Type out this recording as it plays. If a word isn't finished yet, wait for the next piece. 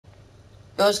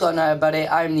What's going on, everybody?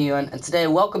 I'm Neon, and today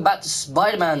welcome back to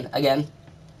Spider-Man again.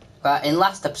 Right, in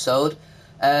last episode,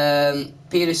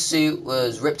 Peter's suit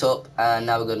was ripped up, and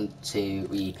now we're going to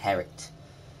repair it.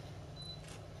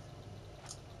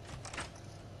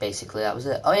 Basically, that was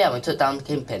it. Oh yeah, we took down the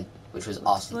Kingpin, which was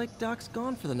awesome. Looks like Doc's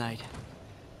gone for the night.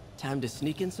 Time to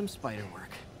sneak in some spider work.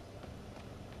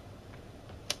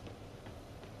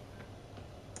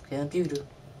 Computer.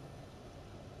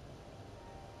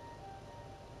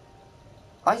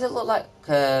 Why does it look like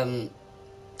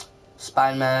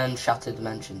Spider-Man Shattered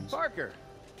Dimensions? Parker,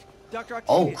 Dr.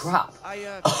 Octavius. Oh crap!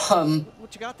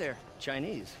 What you got there?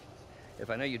 Chinese.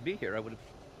 If I know you'd be here, I would have.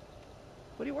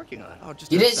 What are you working on? Oh,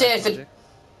 just You a didn't say side anything.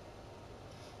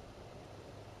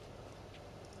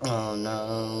 project. Oh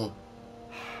no!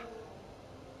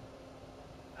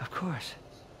 Of course.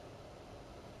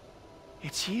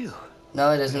 It's you.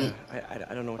 No, it isn't.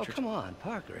 I don't know what Oh, you're. come on,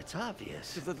 Parker. It's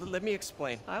obvious. Let me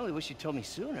explain. I only wish you told me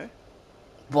sooner.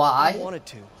 Why? I wanted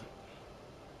to,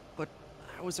 but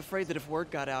I was afraid that if word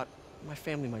got out, my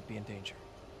family might be in danger.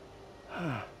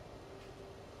 Huh.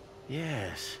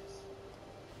 Yes.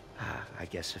 I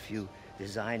guess if you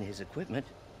design his equipment,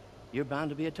 you're bound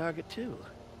to be a target too.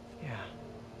 Yeah.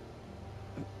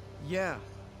 Yeah.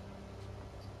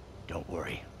 Don't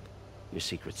worry. Your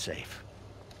secret's safe.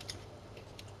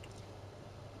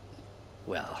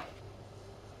 Well,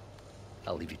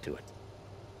 I'll leave you to it.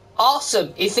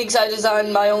 Awesome! He thinks I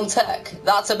designed my own tech.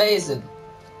 That's amazing.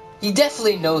 He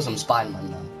definitely knows I'm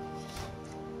Spider-Man now.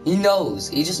 He knows.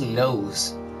 He just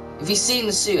knows. If he's seen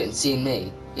the suit and seen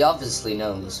me, he obviously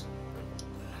knows.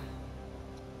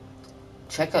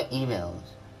 Check our emails.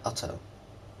 Otto.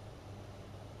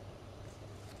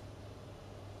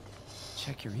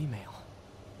 Check your email.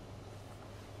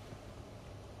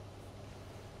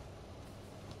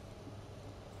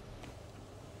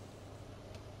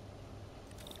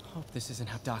 Hope this isn't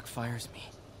how Doc fires me.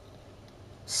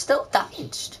 Still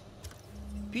damaged.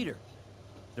 Peter,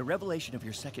 the revelation of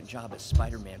your second job as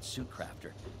Spider-Man suit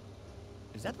crafter,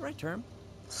 is that the right term?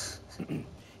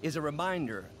 Is a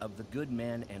reminder of the good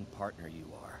man and partner you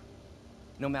are.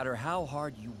 No matter how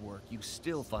hard you work, you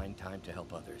still find time to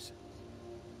help others.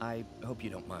 I hope you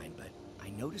don't mind, but I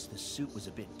noticed the suit was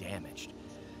a bit damaged,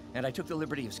 and I took the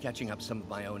liberty of sketching up some of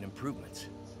my own improvements.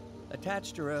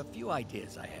 Attached are a few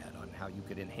ideas I had on how you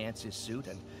could enhance his suit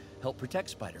and help protect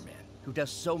Spider-Man, who does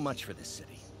so much for this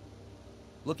city.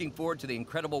 Looking forward to the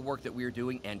incredible work that we're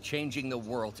doing and changing the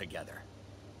world together.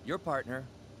 Your partner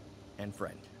and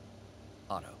friend,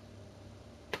 Otto.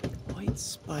 White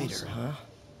spider, Awesome. huh?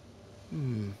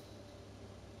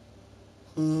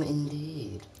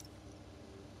 Indeed.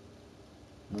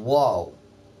 Whoa.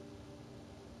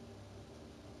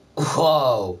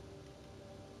 Whoa.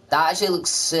 That actually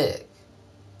looks sick.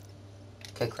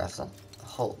 Okay, crafter.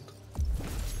 Hold.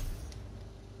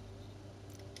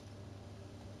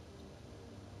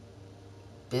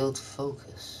 Build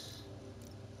focus.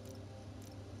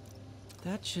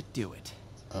 That should do it.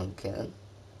 Okay.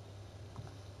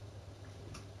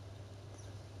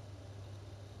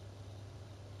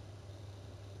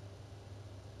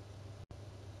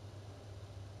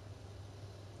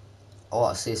 Oh,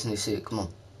 I see this new suit. Come on.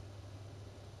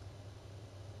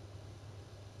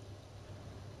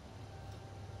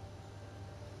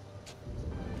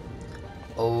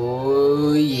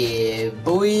 Oh yeah,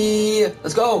 boy!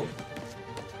 Let's go!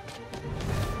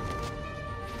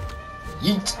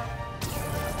 Yeet!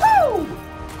 Woo!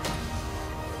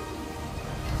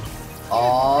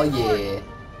 Oh yeah!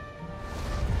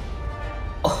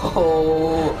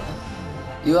 Oh,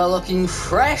 you are looking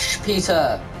fresh,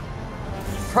 Peter.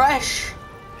 Fresh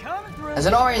as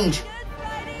an orange.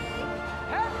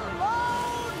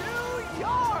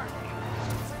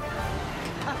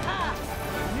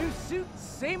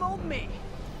 Same old me.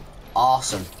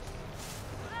 Awesome.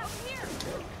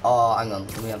 Oh, hang on.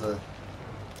 Let me have a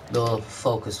little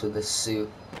focus with this suit.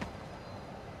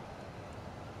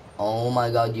 Oh my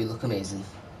god, you look amazing.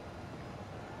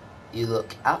 You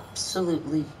look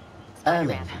absolutely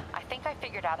amazing. Spider-Man, I think I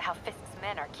figured out how Fisk's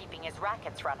men are keeping his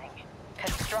rackets running.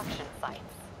 Construction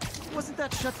sites. Wasn't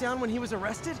that shut down when he was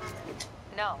arrested?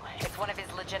 No, it's one of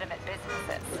his legitimate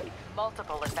businesses.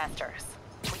 Multiple investors.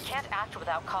 We can't act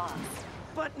without cause.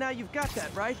 But now you've got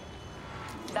that, right?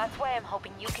 That's why I'm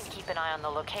hoping you can keep an eye on the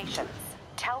locations.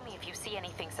 Tell me if you see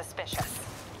anything suspicious.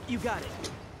 You got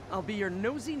it. I'll be your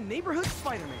nosy neighborhood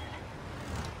Spider-Man.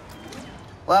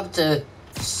 What happened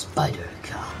to Spider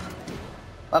Cop?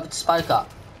 What happened to Spider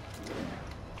Cop?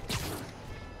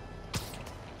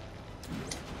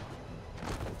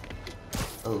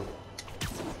 Oh.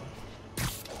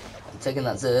 I'm taking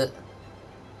that zit.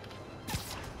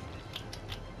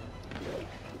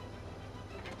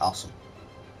 Awesome.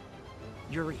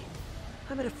 Yuri,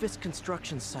 I'm at a Fisk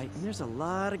construction site, and there's a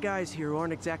lot of guys here who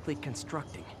aren't exactly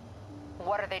constructing.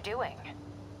 What are they doing?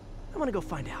 I want to go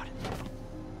find out.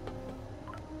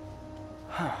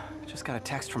 Huh. Just got a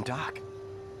text from Doc.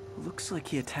 Looks like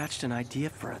he attached an idea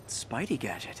for a Spidey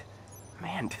gadget.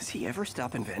 Man, does he ever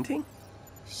stop inventing?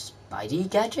 Spidey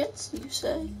gadgets, you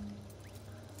say?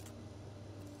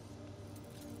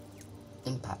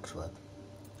 Impact web.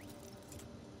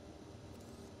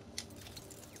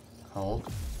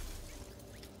 Hold.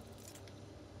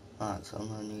 Alright, so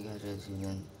unlock new gadgets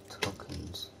using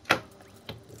tokens.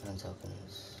 Different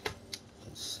tokens.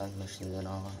 Send missions and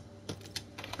all that.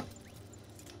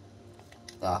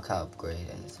 Oh, I can't upgrade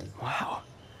anything. Wow.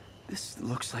 This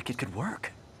looks like it could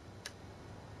work.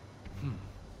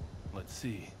 Let's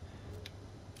see.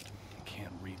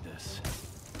 Can't read this.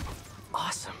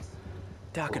 Awesome.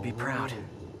 Doc would be proud.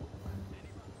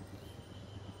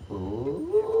 Ooh.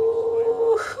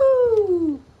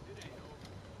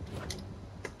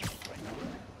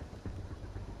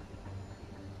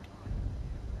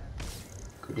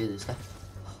 Could do this guy.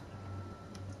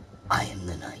 I am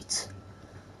the knight.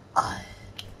 I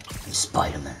am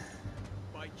Spider-Man.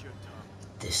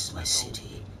 This is my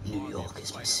city. New York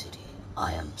is my city.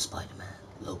 I am Spider-Man.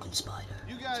 Logan Spider.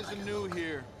 You guys are new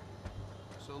here,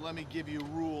 so let me give you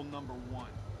rule number 1.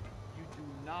 You do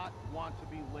not want to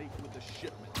be late with a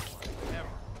shipment. Ever.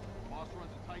 Boss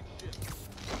runs a tight ship.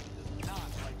 He does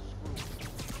not like screws.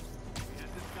 We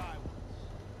had this guy once.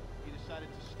 He decided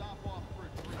to stop off for a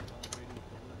drink on the way to his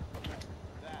delivery.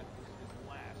 That was his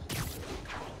last.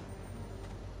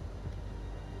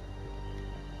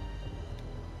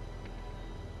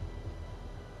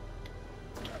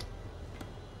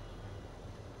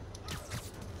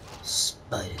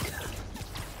 Spider-Man.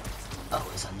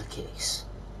 Always on the case.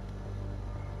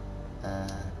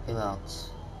 Who else?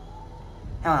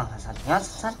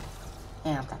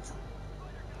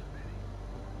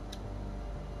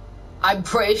 I'm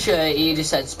pretty sure he just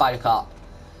said Spider-Cop.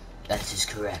 That is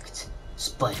correct.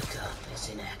 Spider-Cop is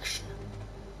in action.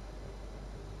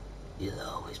 He'll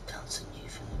always pounce on you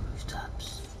from the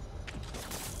rooftops.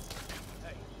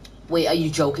 Wait, are you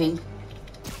joking?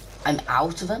 I'm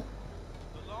out of him?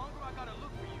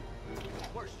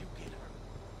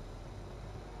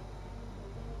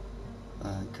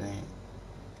 Great.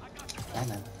 Yeah,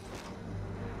 man.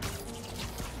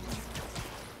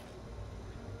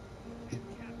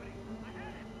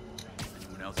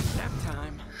 Anyone else? Nap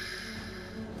time.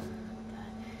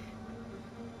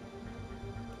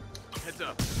 Heads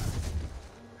up.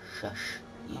 Shush.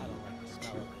 You two.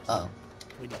 Oh.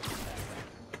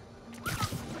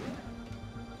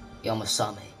 You almost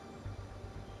saw me.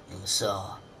 You almost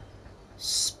saw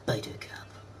Spider-Cop.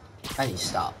 I need to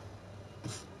stop.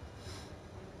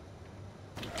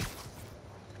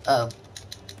 Oh.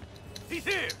 He's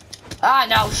here. Ah,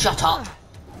 no, shut up.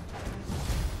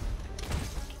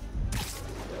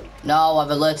 No, I've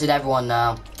alerted everyone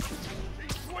now.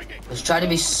 Let's try to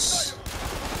be stop.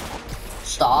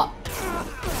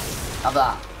 How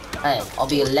about that? Hey, I'll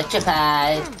be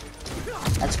electrified.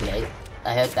 That's great.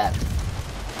 I heard that.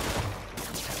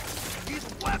 He's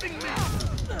webbing me.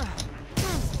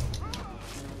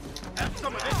 Have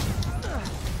some of it.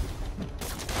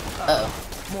 Uh-oh.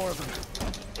 More of them.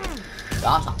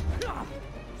 Shut up.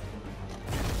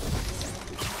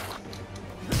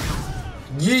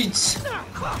 Yeet!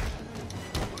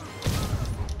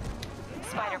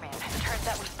 Spider-Man, turns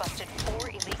out we've busted 4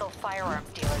 illegal firearms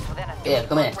dealers within a Yeah,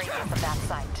 come here. radius of that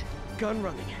site. Gun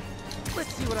running.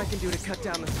 Let's see what I can do to cut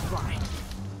down the supply.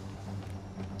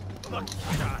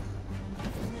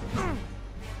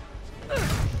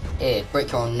 Here,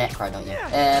 break your own neck, right, don't you?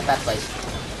 Bad place.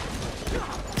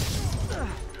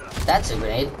 That's a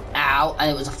grenade. Ow,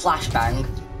 and it was a flashbang.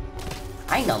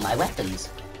 I know my weapons.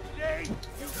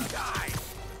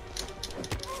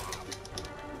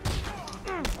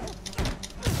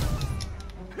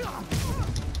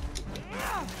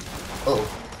 Oh.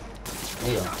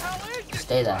 You don't.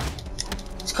 Stay there.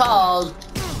 It's called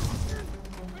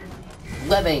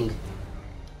webbing.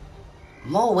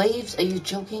 More waves? Are you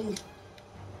joking?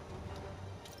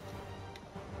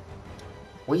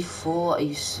 Wave 4? Are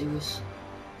you serious?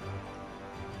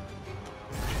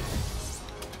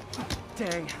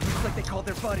 Dang, looks like they called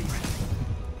their buddies.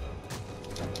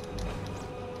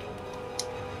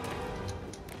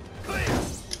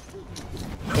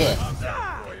 Here.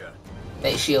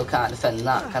 Bet shield can't defend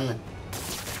that, can they?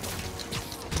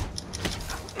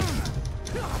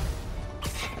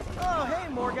 Oh, hey,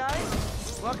 more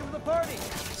guys. Welcome to the party.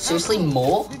 Seriously,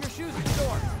 more? Leave your shoes at the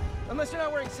door. Unless you're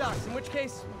not wearing socks, in which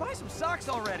case, buy some socks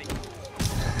already.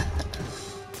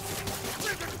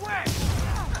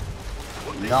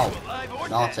 No.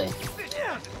 Naughty.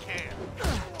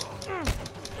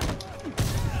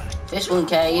 Fish wouldn't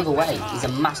care either way. He's a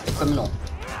master criminal.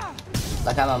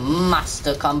 Like I'm a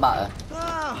master combatter.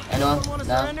 Oh, Anyone? don't want to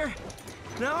No? surrender?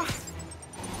 No?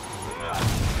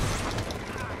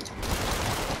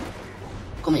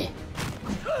 Come here.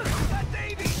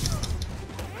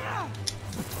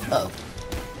 Uh oh.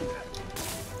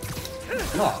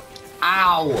 No.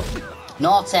 Ow!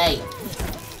 Naughty!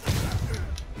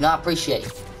 No, I appreciate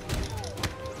it.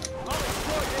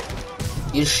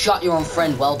 You just shot your own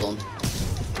friend, well done.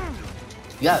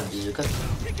 Yeah, Bazooka.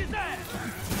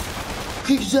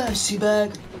 Kick his ass,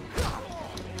 Seabag!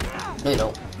 No, you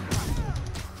don't.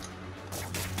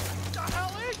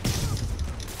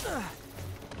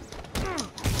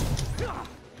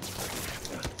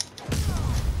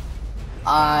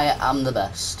 I am the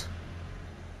best.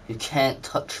 You can't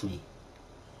touch me.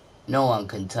 No one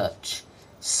can touch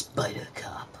Spider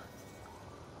Cop.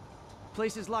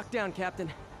 Place is locked down,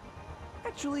 Captain.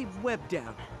 Actually, webbed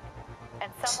down.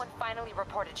 And someone finally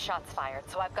reported shots fired,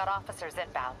 so I've got officers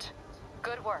inbound.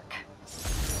 Good work.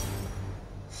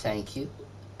 Thank you.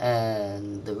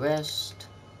 And the rest?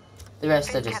 The rest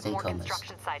are Fisk just has more incomers.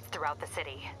 construction sites throughout the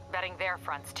city, vetting their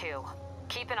fronts too.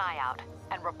 Keep an eye out,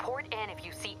 and report in if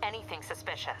you see anything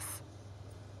suspicious.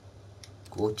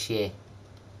 Gotcha.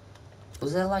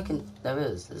 Was there like an... There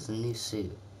is. There's a new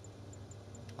suit.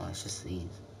 Oh, it's just these.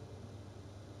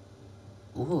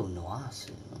 Ooh, noir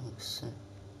suit. Normal suit.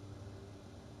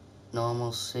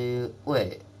 Normal suit.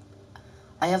 Wait.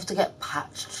 I have to get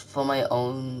patched for my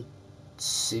own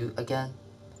suit again?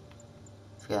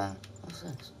 Yeah. What's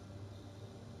this?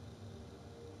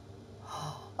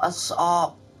 That's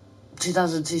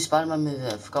 2002 Spider-Man movie.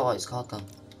 I forgot what it's called though.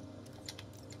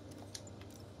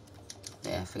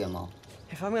 Yeah, forget them all.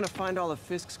 If I'm gonna find all of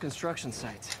Fisk's construction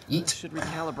sites, I Yeet. should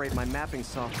recalibrate my mapping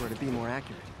software to be more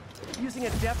accurate. Using a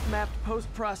depth-mapped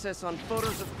post-process on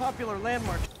photos of popular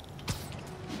landmarks.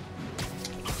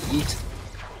 Yeet.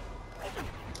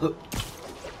 Huh.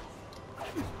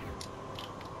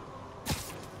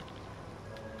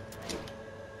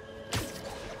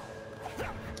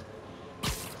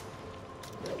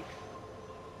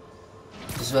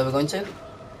 This is where we're going to?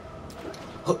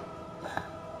 Huh.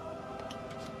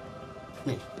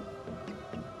 Come here.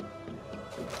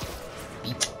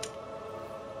 Yeet.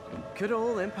 Good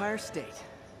old Empire State.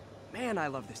 Man, I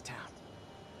love this town.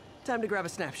 Time to grab a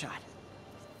snapshot.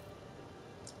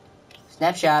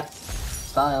 Snapshot.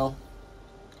 Smile.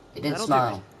 You didn't That'll do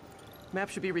smile. it. Map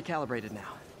should be recalibrated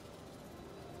now.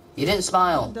 You didn't I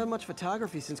smile. haven't done much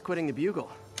photography since quitting the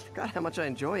Bugle. Forgot how much I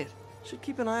enjoy it. Should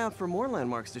keep an eye out for more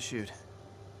landmarks to shoot.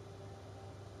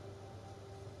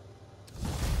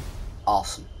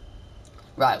 Awesome.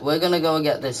 Right, we're gonna go and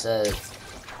get this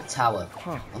tower.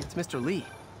 Huh, it's Mr. Lee.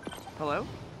 Hello?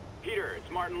 Peter, it's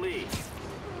Martin Lee.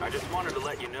 I just wanted to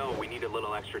let you know we need a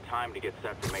little extra time to get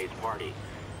set for May's party.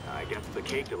 I guess the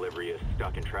cake delivery is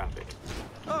stuck in traffic.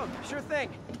 Oh, sure thing.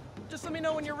 Just let me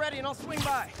know when you're ready and I'll swing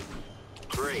by.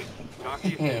 Great. Talk to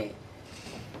you soon.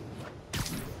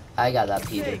 I got that,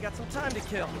 Hey, Peter. got some time to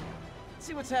kill.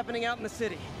 See what's happening out in the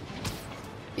city.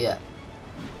 Yeah.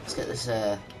 Let's get this,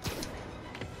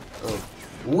 Oh.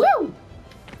 Woo!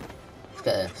 Let's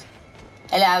get this.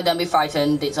 Hello, don't be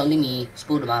frightened. It's only me,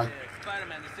 Spider-Man.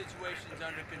 Spider-Man, the situation's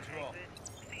under control.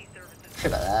 Sure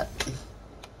about that.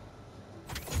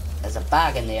 There's a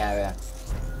bag in the area.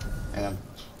 Hang on.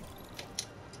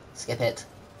 Skip it.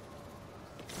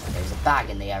 There's a bag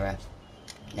in the area.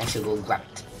 Now she'll go grab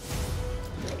it.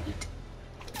 Eat.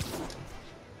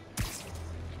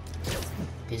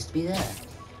 Appears to be there.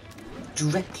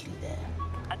 Directly there.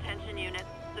 Attention units.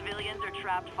 Civilians are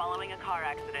trapped following a car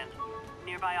accident.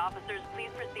 Nearby officers, please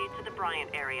proceed to the Bryant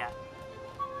area.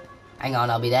 Hang on,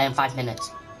 I'll be there in 5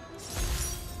 minutes.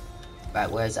 Right,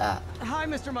 where's that? Hi,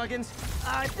 Mr. Muggins.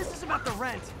 This is about the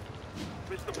rent.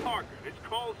 Mr. Parker, this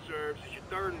call serves as your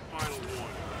third and final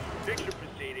warning. Eviction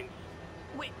proceedings.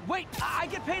 Wait, I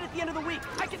get paid at the end of the week.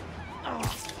 I can...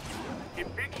 Oh.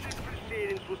 Eviction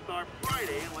proceedings will start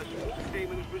Friday unless full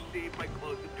payment is received by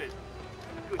close of business.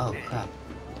 Good Oh, day. crap.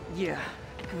 Yeah,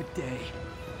 good day.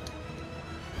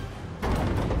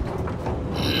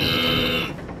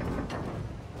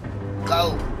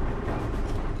 Go!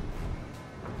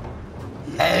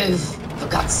 Move! For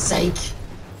God's sake!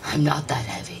 I'm not that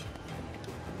heavy.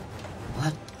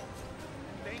 What?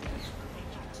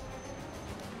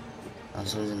 Oh,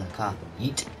 someone's in the car.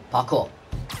 Yeet. Parkour.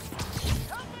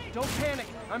 Don't panic.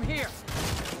 I'm here.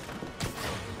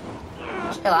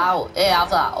 Chill out. Hey, have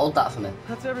that. Hold that for me.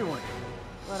 That's everyone.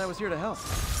 Glad I was here to help.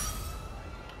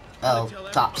 Oh,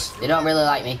 tops. They don't really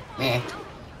like me. Meh.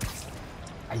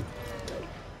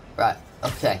 Right,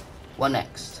 okay. What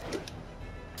next?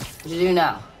 What do you do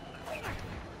now?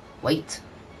 Wait.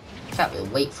 Can't really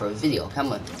wait for a video, can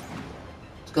we?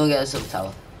 Let's go and get a silver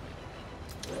tower.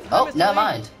 Oh, never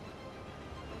mind.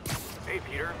 Hey,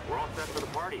 Peter, we're all set for the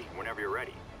party whenever you're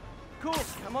ready. Cool,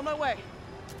 I'm on my way.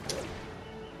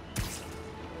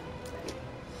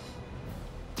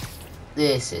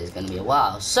 This is gonna be a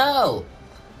while. So,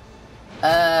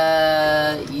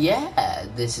 yeah,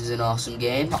 this is an awesome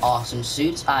game. Awesome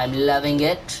suits. I'm loving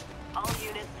it. All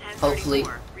units 1034. Hopefully.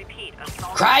 Repeat,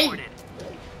 assault Crime? reported.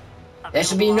 There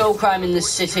should be no crime in this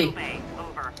city.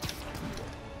 Over.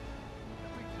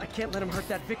 I can't let him hurt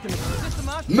that victim. Is this the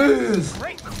monster? Move!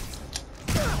 Great.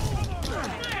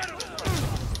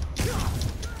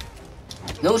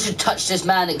 No one should touch this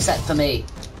man except for me.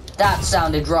 That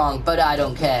sounded wrong, but I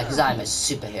don't care, because I'm a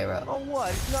superhero. Oh,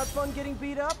 what? It's not fun getting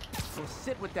beat up? We'll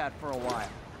sit with that for a while.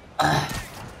 Alright,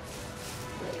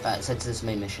 let's head to this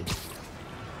main mission.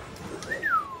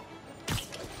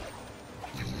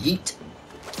 Yeet.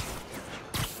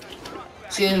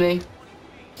 Excuse me.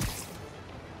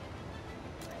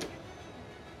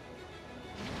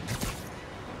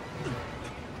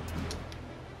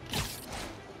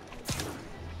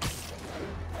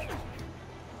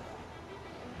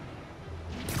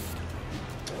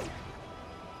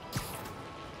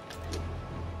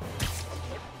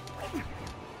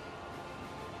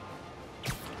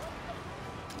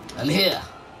 I'm here.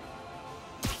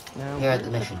 Now, Here at where the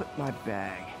did I mission. put my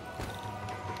bag.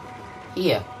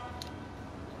 Here.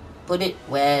 Put it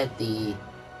where the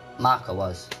marker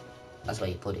was. That's where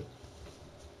you put it.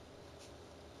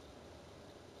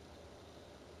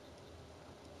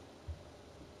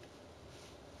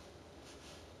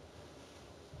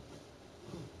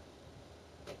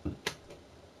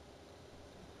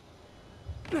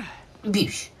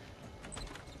 Boosh.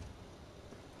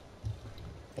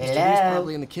 Mr. Lee's Hello.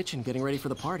 probably in the kitchen getting ready for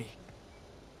the party.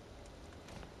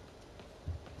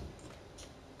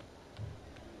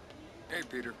 Hey,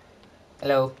 Peter.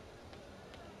 Hello.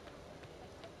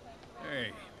 Hey,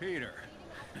 Peter.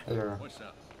 Hello. What's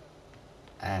up?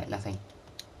 Nothing.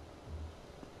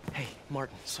 Hey,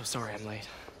 Martin, so sorry I'm late.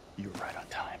 You were right on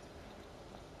time.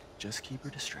 Just keep her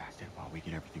distracted while we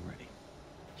get everything ready.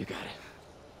 You got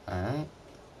it. Alright.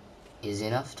 Easy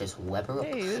enough, just web her up.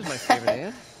 Hey, this is my favorite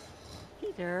aunt.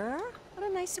 Peter, what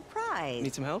a nice surprise.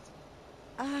 Need some help?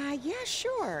 Yeah,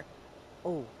 sure.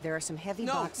 Oh, there are some heavy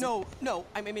No, boxes. no.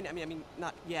 I mean,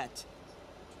 not yet.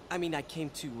 I mean, I came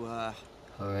to,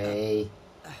 Hooray.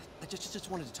 I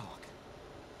just wanted to talk.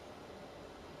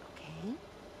 Okay.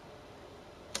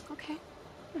 Okay.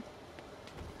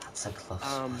 That's a close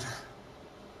one.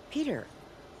 Peter,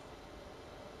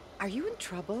 are you in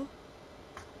trouble?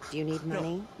 Do you need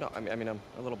money? No, I mean, I'm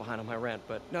a little behind on my rent,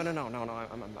 but no,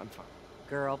 I'm fine.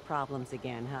 Girl problems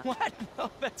again, huh? What?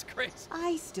 No, that's crazy.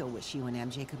 I still wish you and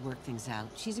MJ could work things out.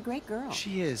 She's a great girl.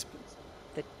 She is,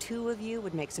 The two of you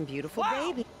would make some beautiful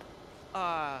Wow. baby.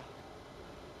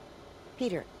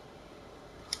 Peter.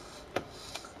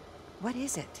 What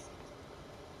is it?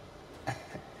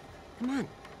 Come on.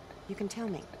 You can tell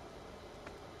me.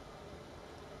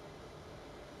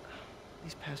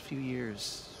 These past few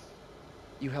years,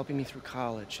 you helping me through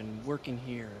college and working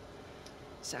here,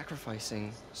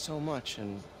 sacrificing so much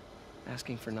and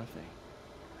asking for nothing.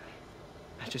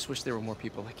 I just wish there were more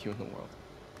people like you in the world.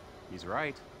 He's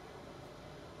right.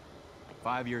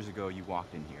 5 years ago, you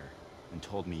walked in here and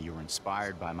told me you were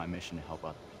inspired by my mission to help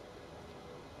others.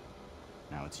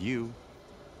 Now it's you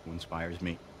who inspires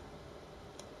me.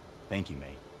 Thank you,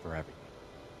 mate, for everything.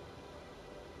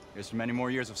 Here's to many more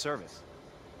years of service.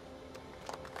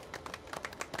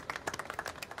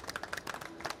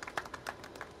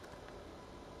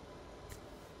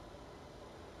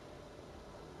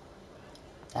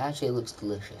 Actually, it looks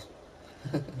delicious.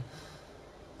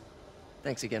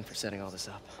 Thanks again for setting all this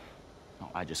up. Oh,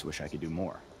 I just wish I could do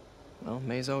more. Well,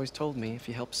 May's always told me if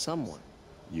you help someone.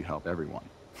 You help everyone.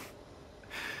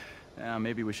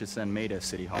 Maybe we should send May to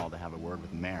City Hall to have a word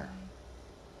with the mayor.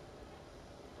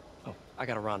 Oh, I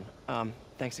gotta run.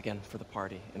 Thanks again for the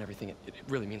party and everything. It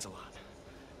really means a lot.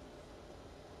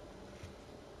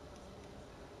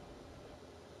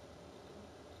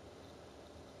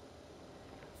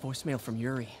 Voicemail from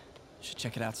Yuri. Should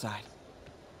check it outside.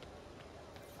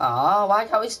 Aw, why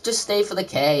can't we just stay for the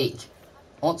cake?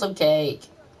 I want some cake.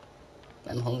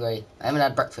 I'm hungry. I haven't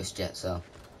had breakfast yet, so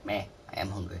meh, I am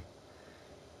hungry.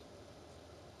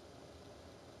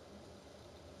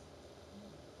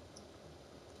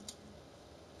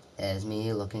 There's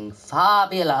me looking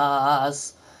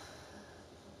fabulous.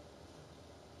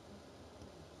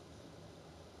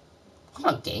 Come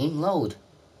on, game, load.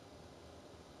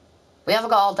 We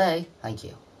haven't got all day. Thank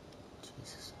you.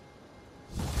 Jesus.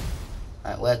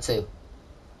 Alright, where to?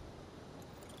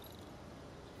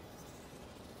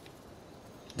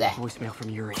 There. Voicemail from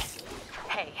Yuri.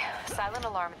 Hey, silent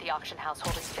alarm at the auction house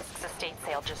holding Fisk's estate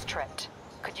sale just tripped.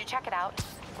 Could you check it out?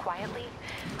 Quietly?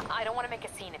 I don't want to make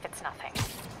a scene if it's nothing.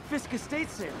 Fisk estate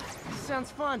sale.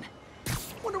 Sounds fun.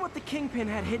 Wonder what the Kingpin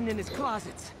had hidden in his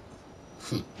closets.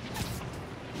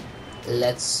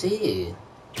 Let's see.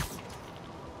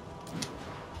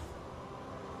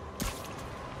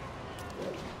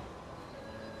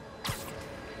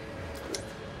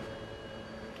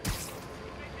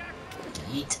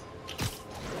 Yeet.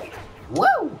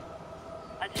 Woo!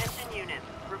 Attention units.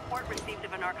 Report received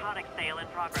of a narcotics sale in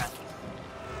progress.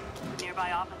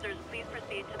 Nearby officers, please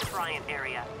proceed to the Bryant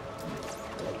area.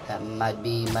 That might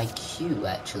be my cue,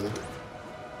 actually.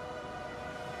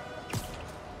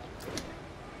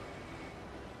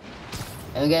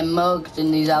 Am I getting mugged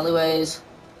in these alleyways?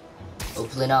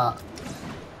 Hopefully not.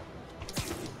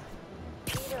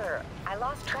 Peter, I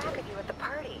lost track of you at the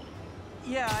party.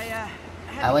 Yeah,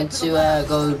 I went to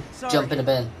go jump in a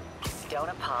bin. Don't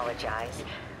apologize.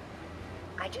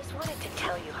 I just wanted to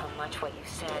tell you how much what you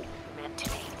said meant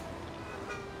to me.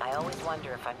 I always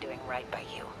wonder if I'm doing right by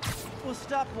you. Well,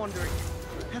 stop wondering.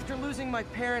 After losing my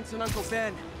parents and Uncle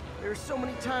Ben, there are so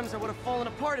many times I would have fallen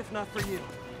apart if not for you.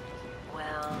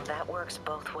 Well, that works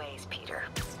both ways, Peter.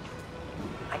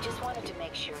 I just wanted to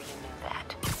make sure you knew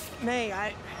that. May,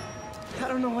 I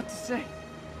don't know what to say.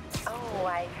 Oh,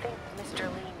 I think Mr.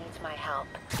 Lee needs my help.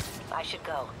 I should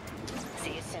go.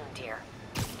 See you soon, dear.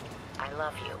 I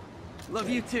love you. Love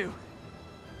you too.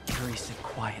 Yuri said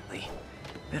quietly.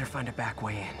 Better find a back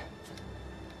way in.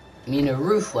 I mean a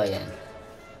roof way in.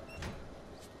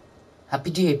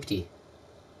 Happy hippity.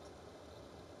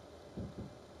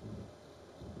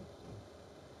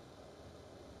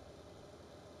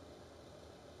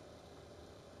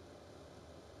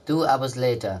 Two hours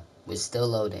later, we're still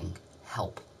loading.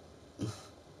 Help.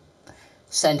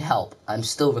 Send help. I'm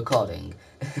still recording.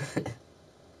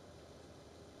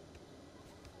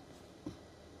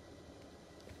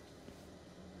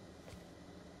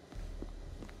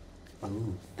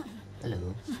 Ooh.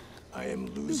 Hello. I am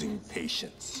losing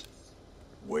patience.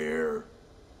 Where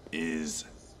is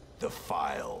the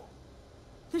file?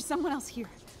 There's someone else here.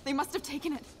 They must have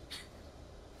taken it.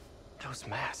 Those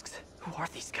masks. Who are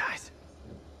these guys?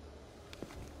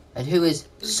 And who is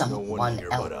There's someone no one here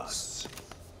else? but us.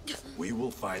 We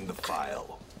will find the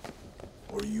file,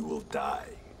 or you will die.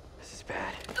 This is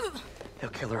bad. They'll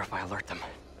kill her if I alert them.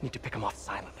 Need to pick them off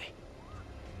silently.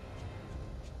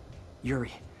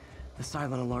 Yuri, the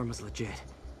silent alarm was legit.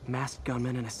 Masked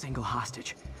gunmen and a single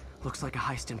hostage. Looks like a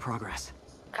heist in progress.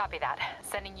 Copy that.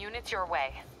 Sending units your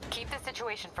way. Keep the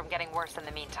situation from getting worse in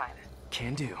the meantime.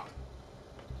 Can do.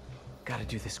 Gotta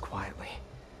do this quietly.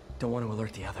 Don't want to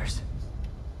alert the others.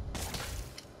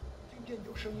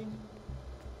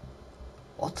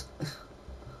 What?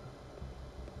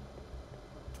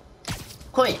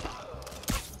 Come here.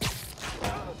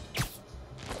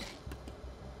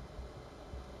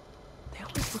 They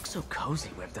always look so cozy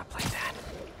whipped up like that.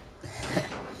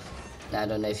 Now, I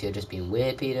don't know if you're just being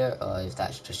weird, Peter, or if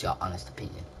that's just your honest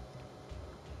opinion.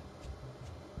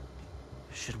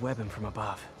 Should web him from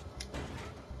above.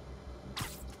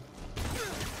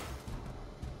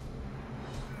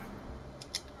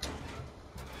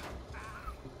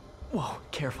 Whoa,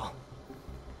 careful.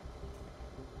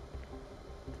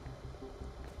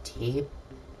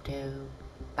 Tiptoe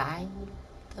by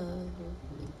the window.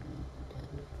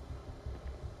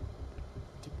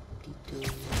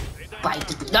 Tiptoe by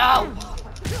the... No!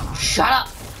 Shut up!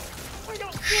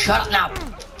 Shut up now!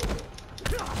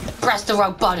 Press the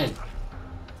wrong button!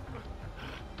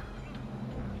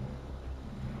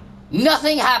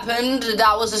 Nothing happened,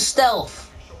 that was a stealth.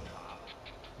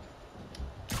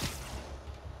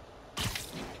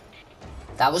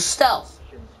 That was stealth.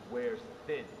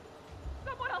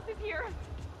 Someone else is here.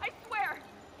 I swear.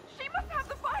 She must have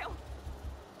the file.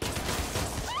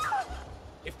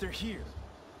 If they're here,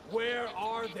 where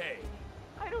are they?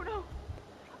 I don't know.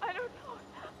 I don't know.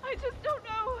 I just don't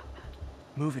know.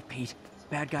 Move it, Pete.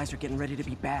 Bad guys are getting ready to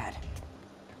be bad.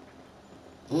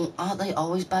 Well, aren't they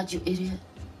always bad, you idiot?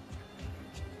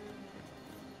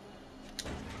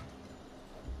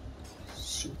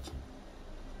 Shoot.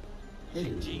 Hello.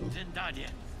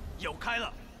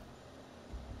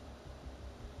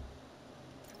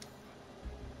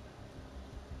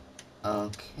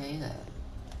 Okay then.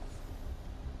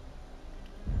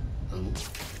 Ooh.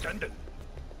 Come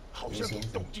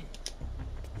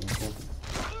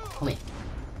here.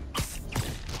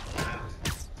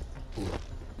 Ooh.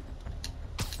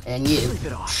 And you,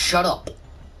 shut up.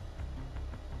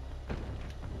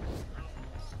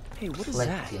 Hey, what is Let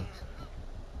that? you.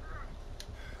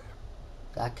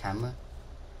 That camera?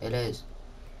 It is.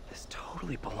 This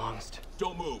totally belongs to...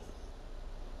 Don't move.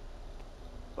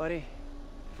 Buddy,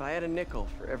 if I had a nickel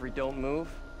for every don't move...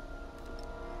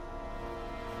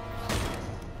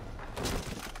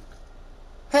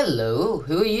 Hello,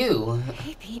 who are you?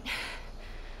 Hey, Pete.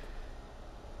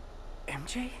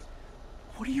 MJ?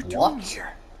 What are you What? doing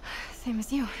here? Same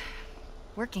as you.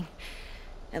 Working.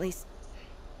 At least,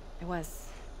 it was.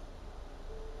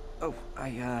 Oh,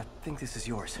 I think this is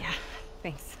yours. Yeah,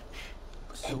 thanks.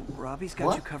 So, Robbie's got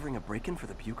What? you covering a break-in for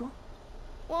the Bugle?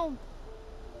 Well,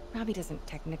 Robbie doesn't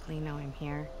technically know I'm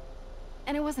here.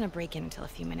 And it wasn't a break-in until a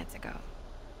few minutes ago.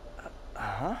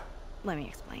 Uh-huh. Let me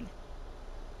explain.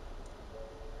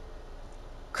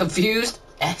 Confused?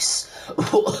 S.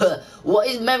 What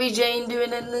is Mary Jane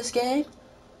doing in this game?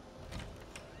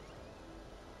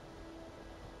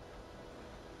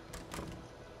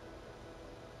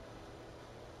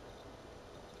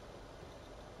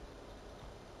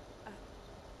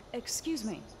 Excuse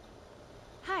me.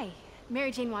 Hi,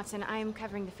 Mary Jane Watson. I'm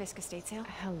covering the Fisk estate sale.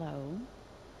 Hello.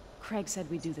 Craig said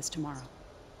we'd do this tomorrow.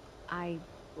 I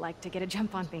like to get a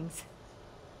jump on things.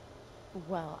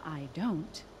 Well, I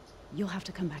don't. You'll have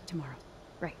to come back tomorrow.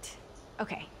 Right.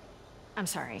 Okay. I'm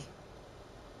sorry.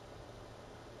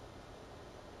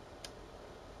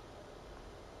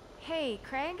 Hey,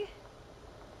 Craig?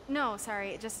 No,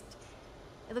 sorry. It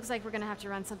looks like we're gonna have to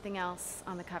run something else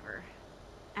on the cover.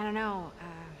 I don't know,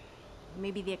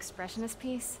 maybe the expressionist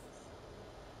piece?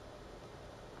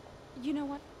 You know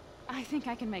what? I think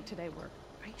I can make today work.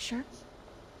 Are you sure?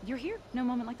 You're here. No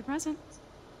moment like the present.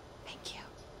 Thank you.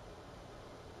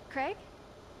 Craig?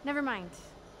 Never mind.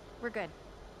 We're good.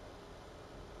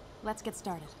 Let's get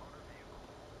started.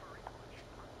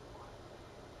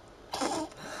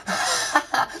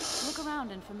 Look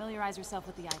around and familiarize yourself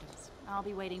with the items. I'll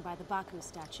be waiting by the Baku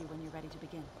statue when you're ready to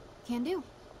begin. Can do.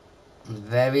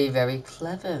 Very, very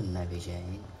clever, Mary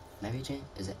Jane. Mary Jane?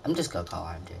 Is it? I'm just gonna call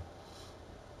her MJ.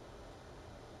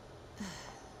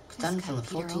 Done from the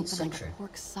 14th century. Like a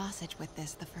pork sausage with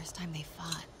this the first time they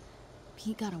fought.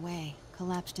 Pete got away,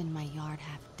 collapsed in my yard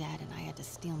half dead, and I had to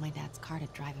steal my dad's car to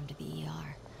drive him to the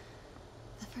ER.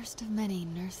 The first of many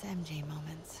Nurse MJ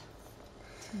moments.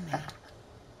 Too many.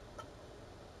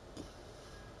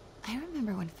 I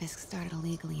remember when Fisk started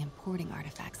illegally importing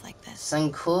artifacts like this.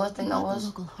 Senku, I think that He bought was. the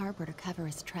local harbor to cover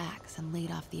his tracks and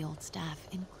laid off the old staff,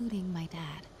 including my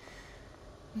dad.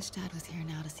 Wish Dad was here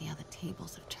now to see how the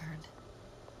tables have turned.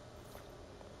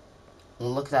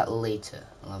 We'll look at that later.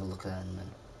 I'll have a look at that in a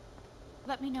minute.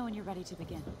 Let me know when you're ready to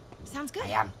begin. Sounds good. I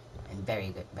am. I'm very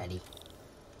good. Ready.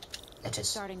 Let us.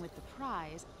 Starting with the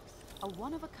prize, a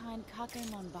one-of-a-kind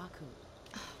Kakemon Baku.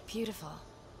 Oh, beautiful.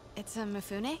 It's a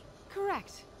Mifune?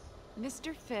 Correct.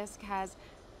 Mr. Fisk has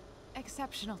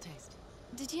exceptional taste.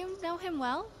 Did you know him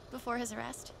well before his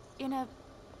arrest? In a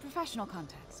professional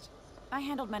context. I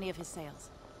handled many of his sales.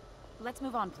 Let's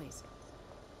move on, please.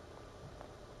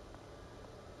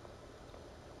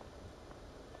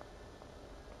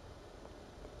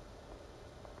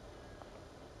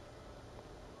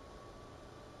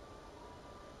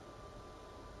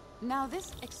 Now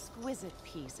this exquisite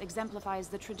piece exemplifies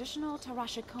the traditional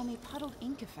Tarashikomi puddled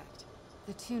ink effect.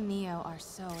 The two Neo are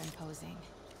so imposing.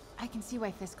 I can see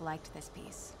why Fisk liked this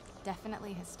piece.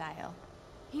 Definitely his style.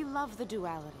 He loved the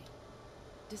duality.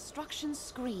 Destruction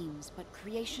screams, but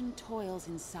creation toils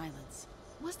in silence.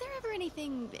 Was there ever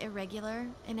anything irregular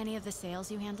in any of the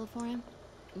sales you handled for him?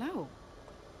 No.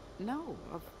 No,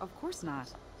 of course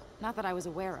not. Not that I was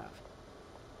aware of.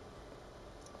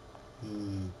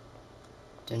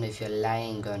 Don't know if you're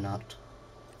lying or not.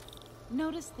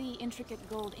 Notice the intricate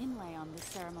gold inlay on this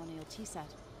ceremonial tea set.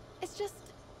 It's just...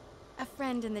 a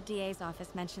friend in the DA's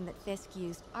office mentioned that Fisk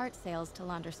used art sales to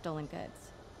launder stolen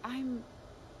goods. I'm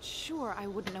sure I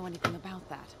wouldn't know anything about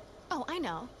that. Oh, I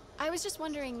know. I was just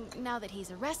wondering, now that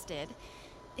he's arrested,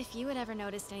 if you had ever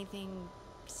noticed anything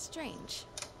strange.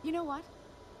 You know what?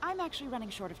 I'm actually running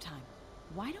short of time.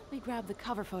 Why don't we grab the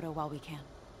cover photo while we can?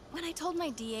 When I told my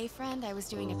DA friend I was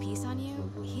doing a piece on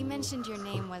you, he mentioned your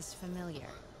name was familiar.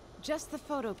 Just the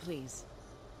photo, please.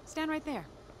 Stand right there.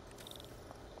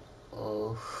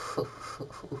 Oh.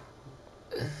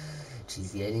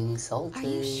 She's getting salty. Are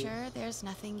you sure there's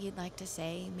nothing you'd like to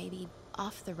say, maybe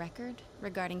off the record,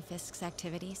 regarding Fisk's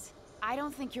activities? I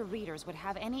don't think your readers would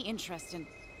have any interest in...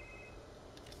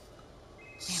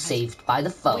 Saved by the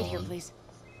phone. Wait here, please.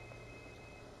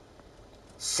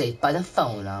 Saved by the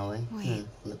phone, are we? Wait.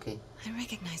 Looky. I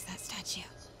recognize that statue.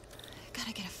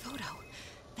 Gotta get a photo.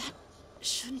 That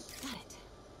shouldn't... Got it.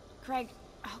 Craig,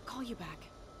 I'll call you back.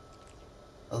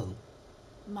 Oh.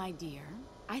 My dear,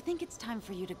 I think it's time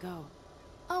for you to go.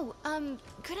 Oh,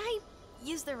 could I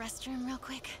use the restroom real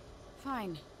quick?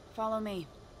 Fine. Follow me.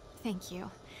 Thank you.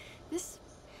 This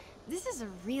is a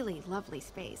really lovely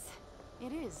space.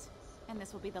 It is. And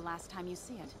this will be the last time you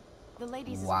see it. The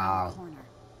ladies is Wow. around the corner.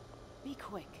 Be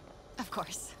quick. Of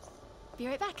course. Be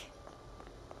right back.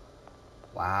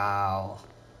 Wow.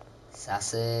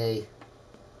 Sassy.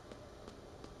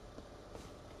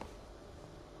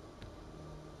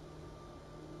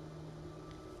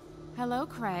 Hello,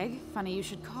 Craig. Funny you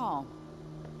should call.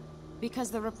 Because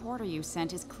the reporter you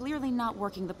sent is clearly not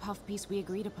working the puff piece we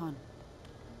agreed upon.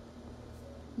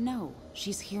 No,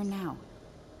 she's here now.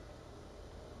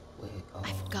 Wait,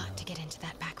 I've got to get into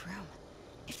that back room.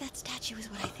 If that statue is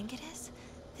what I think it is,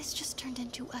 this just turned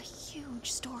into a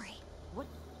huge story. What?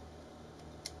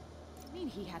 I mean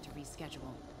he had to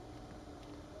reschedule.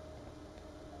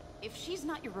 If she's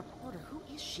not your reporter, who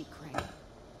is she, Craig?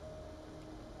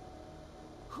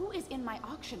 Who is in my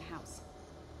auction house?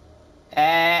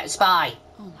 Spy.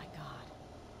 Oh my god.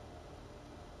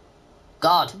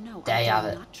 God, No, there you have I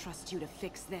it. do not trust you to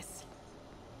fix this.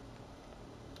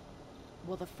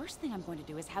 Well, the first thing I'm going to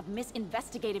do is have Miss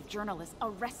Investigative Journalist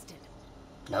arrested.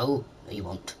 No, you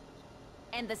won't.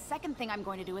 And the second thing I'm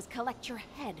going to do is collect your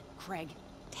head, Craig.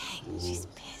 Dang, she's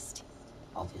pissed.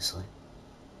 Obviously.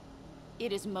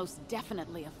 It is most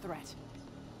definitely a threat.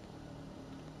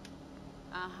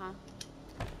 Uh-huh.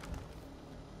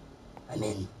 I'm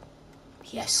in.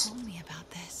 He Yes. told me about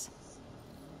this.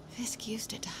 Fisk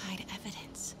used it to hide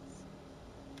evidence.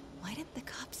 Why didn't the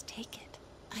cops take it?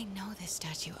 I know this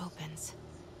statue opens.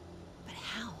 But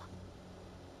how?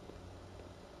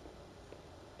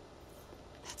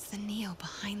 That's the Neo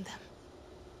behind them.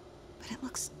 But it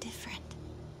looks different.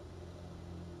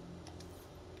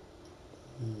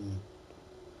 Hmm.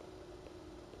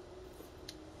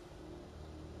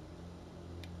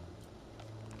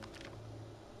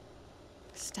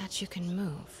 Statue can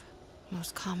move.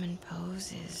 Most common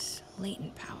pose is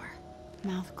latent power.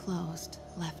 Mouth closed,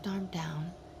 left arm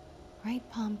down, right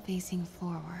palm facing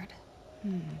forward.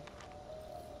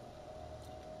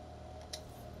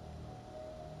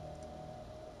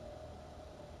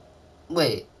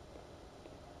 Wait.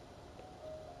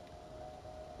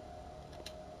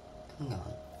 Hang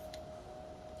on.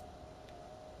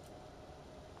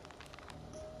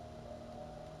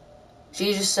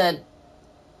 She just said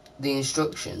the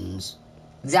instructions,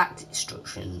 exact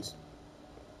instructions,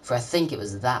 for I think it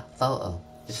was that photo.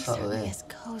 This She photo certainly here. is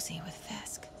cozy with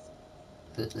Fisk.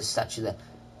 The statue there.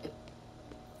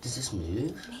 Does this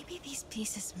move? Maybe these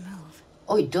pieces move.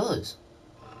 Oh, it does.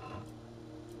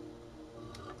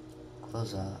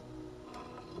 Close that.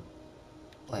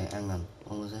 Wait, hang on.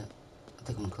 What was it? I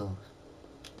think I'm close.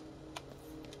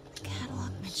 The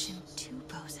catalog mentioned 2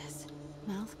 poses.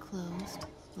 Mouth closed,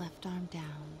 left arm down,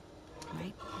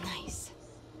 right? Nice.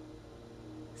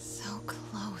 So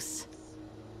close.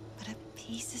 But a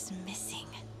piece is missing.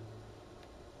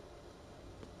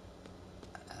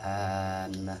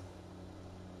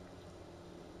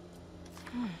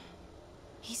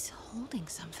 He's holding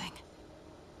something.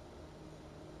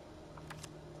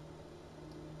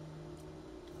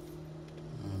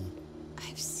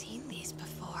 I've seen these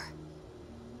before.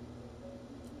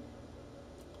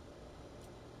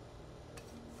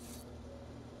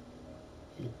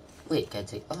 Wait, can I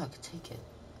take? Oh, I can take it.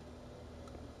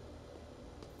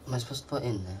 Am I supposed to put it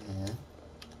in there? Yeah.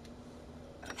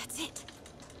 That's it.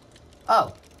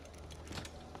 Oh.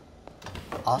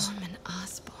 Awesome. Norman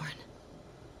Osborn.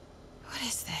 What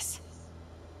is this?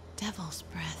 Devil's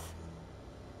breath.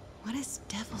 What is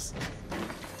devil's...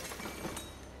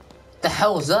 The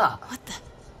hell was that? What the...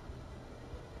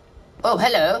 Oh,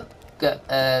 hello.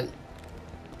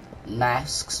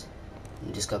 Masks.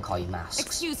 I'm just gonna call you masks.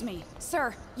 Excuse me,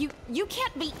 sir. You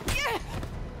can't be...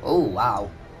 Oh,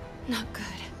 wow. Not good.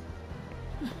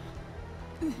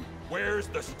 Where's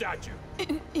the statue?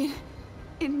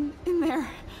 In there.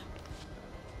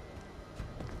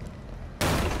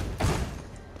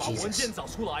 Jesus.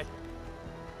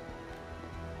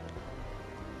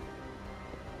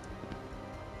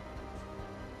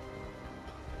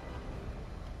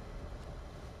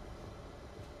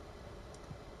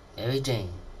 Mary Jane,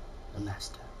 the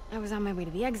master. I was on my way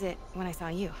to the exit when I saw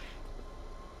you.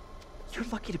 You're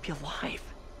lucky to be alive.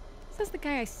 Says the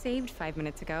guy I saved 5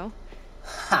 minutes ago.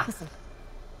 Ha! Listen,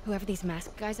 whoever these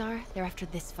masked guys are, they're after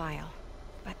this file.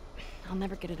 But I'll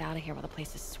never get it out of here while the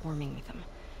place is swarming with them.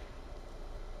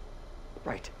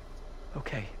 Right.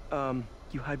 Okay,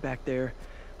 you hide back there.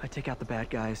 I take out the bad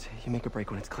guys. You make a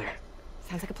break when it's clear.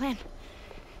 Sounds like a plan.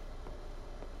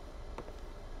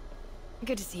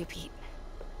 Good to see you, Pete.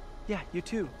 Yeah, you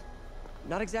too.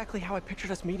 Not exactly how I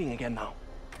pictured us meeting again, though.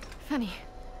 Funny.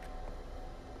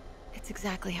 It's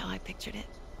exactly how I pictured it.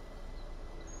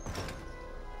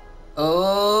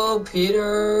 Oh,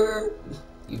 Peter,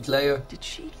 you player. Did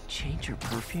she change her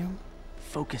perfume?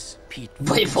 Focus, Pete.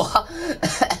 Wait, what?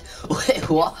 Wait,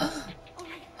 what?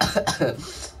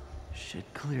 Should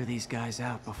clear these guys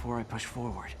out before I push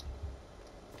forward.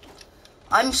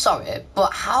 I'm sorry,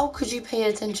 but how could you pay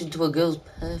attention to a girl's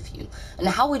perfume? And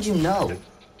how would you know?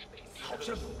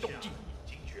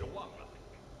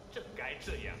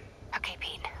 Okay,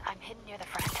 Pete. I'm hidden near the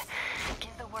front.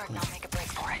 Give the word and I'll make a break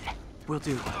for it. Will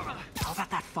do. How about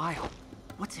that file?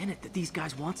 What's in it that these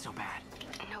guys want so bad?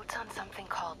 Notes on something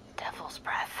called Devil's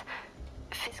Breath.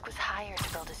 Fisk was hired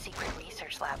to build a secret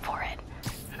research lab for it.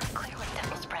 Not clear what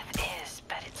Devil's Breath is,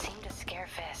 but it seemed to scare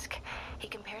Fisk. He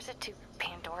compares it to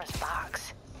Pandora's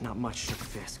box. Not much shook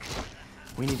Fisk.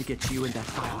 We need to get you and that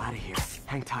file out of here.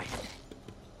 Hang tight.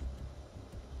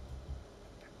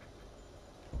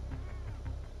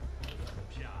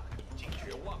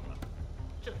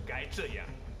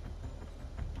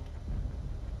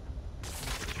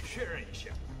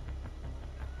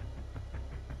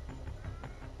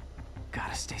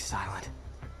 Gotta stay silent.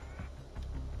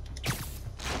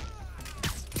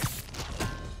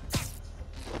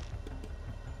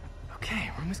 Okay,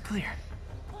 room is clear.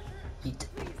 Eat.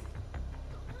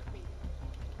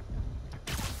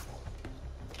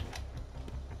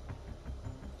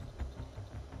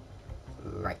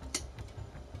 Right.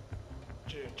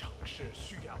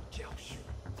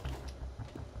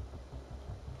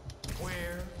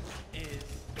 Where is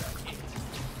the ink?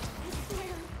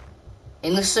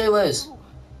 In the sewers.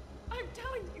 I'm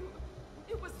telling you,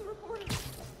 it was the reporter.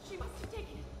 She must have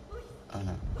taken it. Please. Oh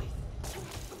no. Please.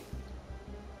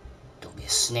 Don't be a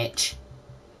snitch.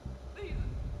 Please.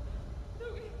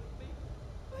 Don't hit me.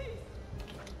 Please.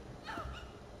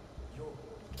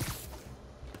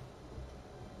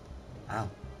 Ow.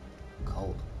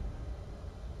 Cold.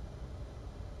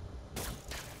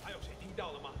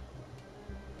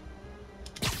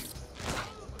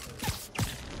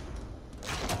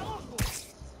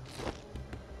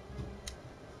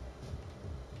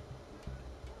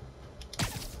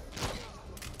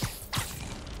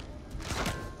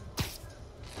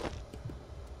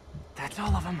 That's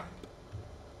all of them.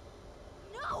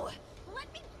 No!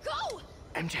 Let me go!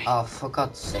 MJ. Oh, for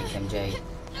God's sake, MJ.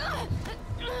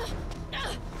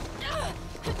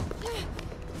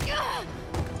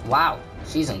 Wow,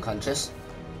 she's unconscious.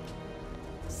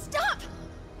 Stop!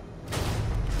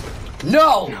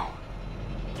 No! No.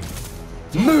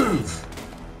 Move!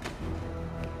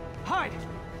 Hide!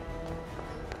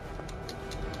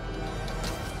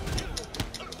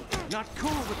 Not cool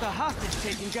with the hostage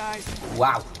taking, guys.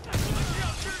 Wow.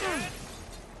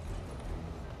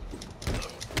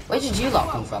 Where did you lot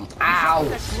come from? Ow!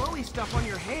 That glowy stuff on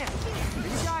your hand. Are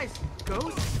you guys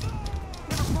ghosts?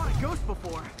 Never fought a ghost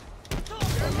before.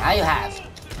 Well, now you have.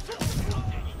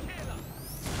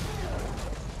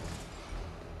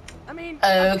 I mean,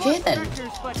 Okay then.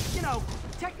 specters, but you know,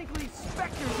 technically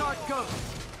specters aren't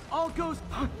ghosts. All ghosts.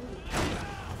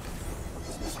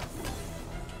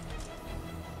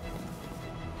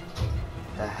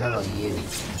 The hell are you?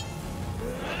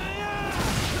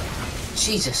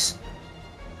 Jesus.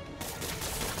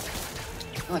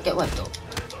 Oh, get webmed up.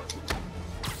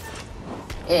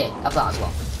 Here, have that as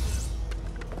well.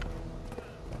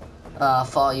 I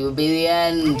thought you would be the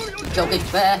end. Joking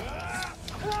fair.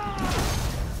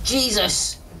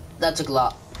 Jesus! That took a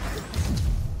lot.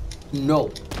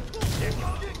 No.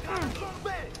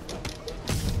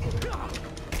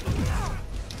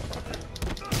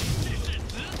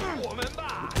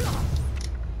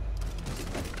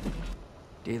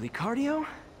 Daily cardio?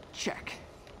 Check.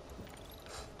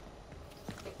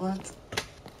 What?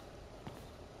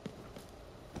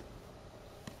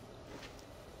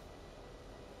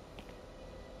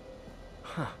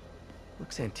 Huh.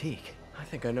 Looks antique. I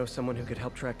think I know someone who could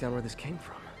help track down where this came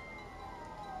from.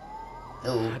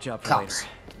 Oh, A job for cops.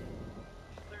 later.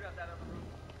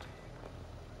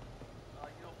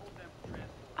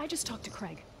 I just talked to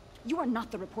Craig. You are not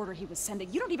the reporter he was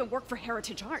sending. You don't even work for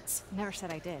Heritage Arts. Never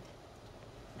said I did.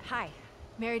 Hi,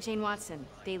 Mary Jane Watson,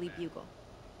 Daily Bugle.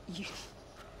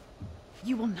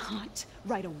 You will not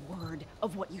write a word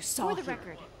of what you saw For the here.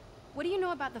 record, what do you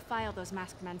know about the file those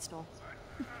masked men stole?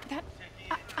 That...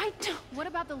 I don't... What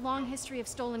about the long history of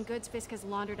stolen goods Fisk has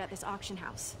laundered at this auction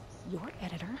house? Your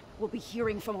editor will be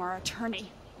hearing from our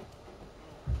attorney.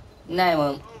 No, I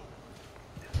won't.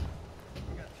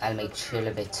 I'll make sure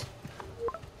of it.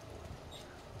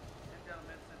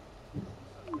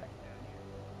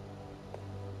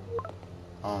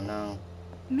 Oh no.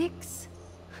 Mix.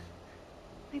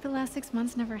 Like the last 6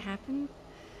 months never happened?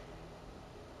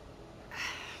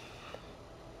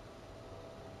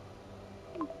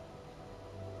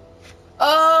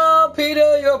 Oh,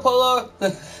 Peter, you're a polar.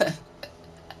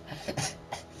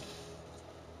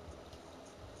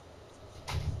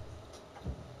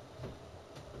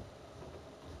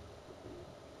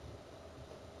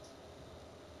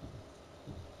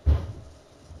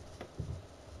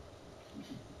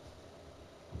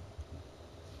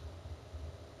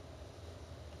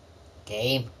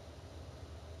 Game.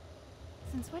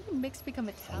 Since when did Mix become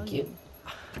Italian? Thank you.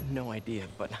 No idea,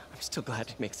 but I'm still glad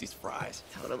he makes these fries.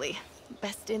 Totally.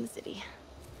 Best in the city.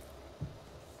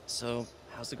 So,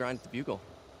 how's the grind at the Bugle?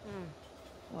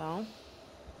 Well,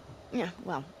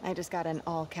 I just got an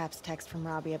all-caps text from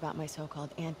Robbie about my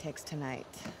so-called antics tonight.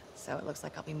 So it looks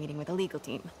like I'll be meeting with a legal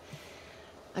team.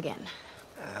 Again.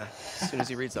 As soon as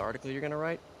he reads the article you're gonna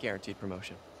write, guaranteed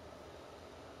promotion.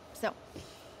 So,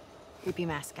 creepy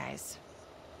mask guys.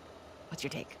 What's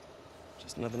your take?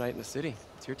 Just another night in the city.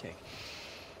 What's your take?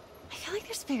 I feel like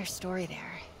there's a bigger story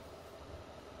there.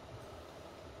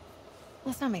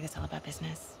 Let's not make this all about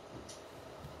business.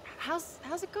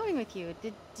 How's it going with you?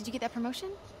 Did you get that promotion?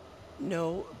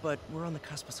 No, but we're on the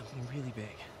cusp of something really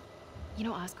big. You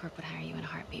know Oscorp would hire you in a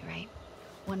heartbeat, right?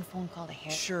 One phone call to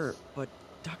Harry. Sure, but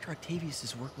Dr.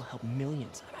 Octavius's work will help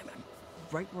millions. I'm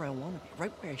right where I want to be,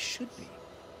 right where I should be.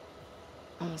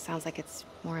 Almost sounds like it's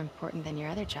more important than your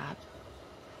other job.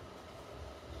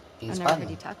 Being I've never heard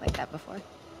Spider-Man. you talk like that before.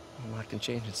 A lot can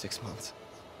change in 6 months.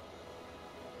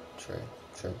 True,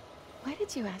 true. Why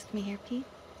did you ask me here, Pete?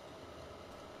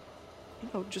 You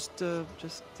know, just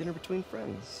dinner between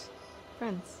friends.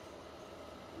 Friends.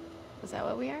 Is that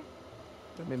what we are?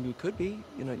 Or maybe we could be,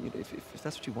 you know, if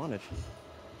that's what you wanted.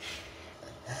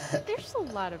 There's a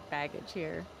lot of baggage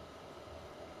here.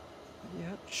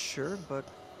 Yeah, sure, but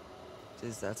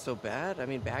is that so bad? I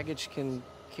mean, baggage can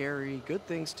carry good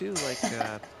things too,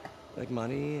 like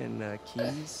money and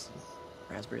keys,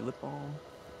 raspberry lip balm.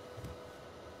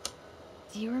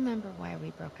 Do you remember why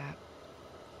we broke up?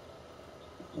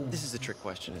 This is a trick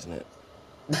question, isn't it?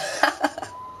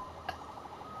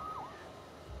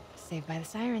 Saved by the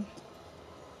siren.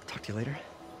 Talk to you later.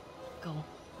 Go.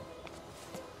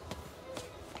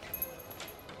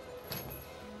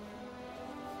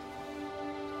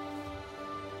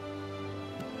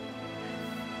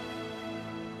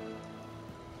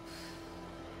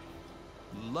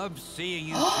 Love seeing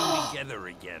you two together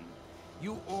again.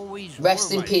 You always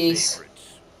Rest were in my peace.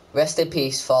 favorites. Rest in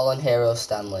peace, fallen hero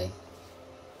Stanley.